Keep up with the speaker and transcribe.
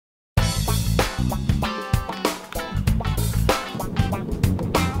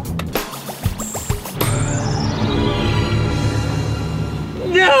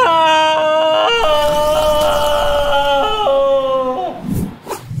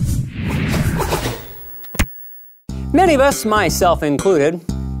Many of us, myself included,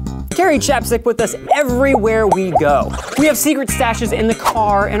 carry chapstick with us everywhere we go. We have secret stashes in the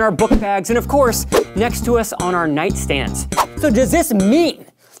car, in our book bags, and of course, next to us on our nightstands. So does this mean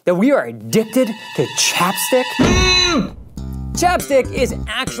that we are addicted to chapstick? Chapstick is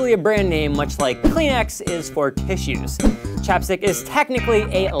actually a brand name, much like Kleenex is for tissues. Chapstick is technically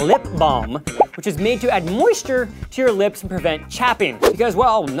a lip balm, which is made to add moisture to your lips and prevent chapping, because,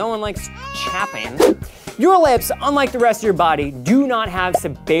 well, no one likes chapping. Your lips, unlike the rest of your body, do not have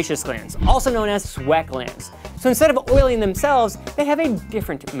sebaceous glands, also known as sweat glands. So instead of oiling themselves, they have a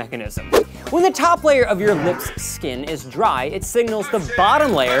different mechanism. When the top layer of your lips skin is dry, it signals the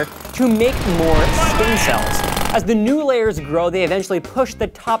bottom layer to make more skin cells. As the new layers grow, they eventually push the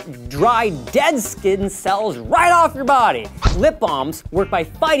top dry, dead skin cells right off your body. Lip balms work by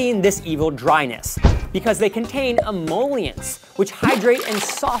fighting this evil dryness because they contain emollients, which hydrate and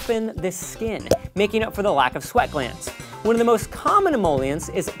soften the skin, making up for the lack of sweat glands. One of the most common emollients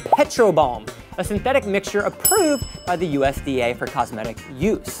is petrobalm, a synthetic mixture approved by the USDA for cosmetic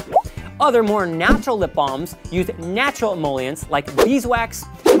use. Other more natural lip balms use natural emollients like beeswax,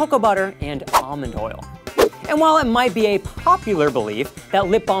 cocoa butter, and almond oil. And while it might be a popular belief that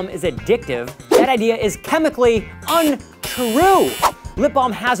lip balm is addictive, that idea is chemically untrue. Lip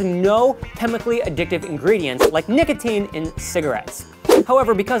balm has no chemically addictive ingredients like nicotine in cigarettes.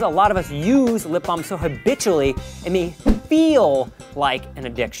 However, because a lot of us use lip balm so habitually, it may feel like an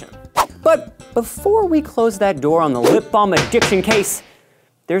addiction. But before we close that door on the lip balm addiction case,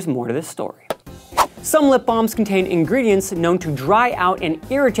 there's more to this story. Some lip balms contain ingredients known to dry out and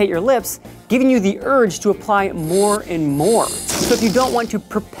irritate your lips, giving you the urge to apply more and more. So if you don't want to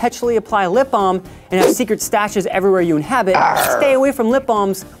perpetually apply lip balm and have secret stashes everywhere you inhabit, stay away from lip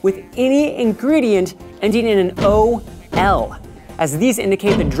balms with any ingredient ending in an OL, as these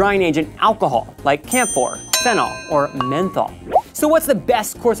indicate the drying agent alcohol, like camphor, phenol, or menthol. So what's the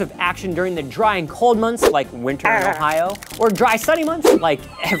best course of action during the dry and cold months, like winter in Ohio, or dry sunny months, like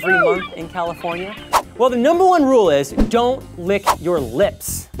every month in California? Well, the #1 rule is don't lick your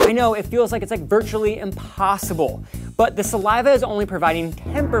lips. I know it feels like it's virtually impossible, but the saliva is only providing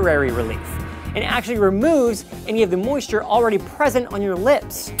temporary relief and actually removes any of the moisture already present on your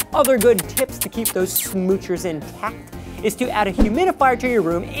lips. Other good tips to keep those smoochers intact is to add a humidifier to your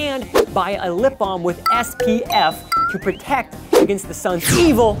room and buy a lip balm with SPF to protect against the sun's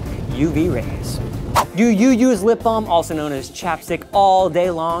evil UV rays. Do you use lip balm, also known as chapstick, all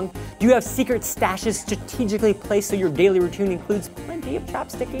day long? Do you have secret stashes strategically placed so your daily routine includes plenty of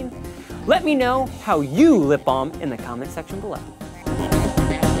chapsticking? Let me know how you lip balm in the comment section below.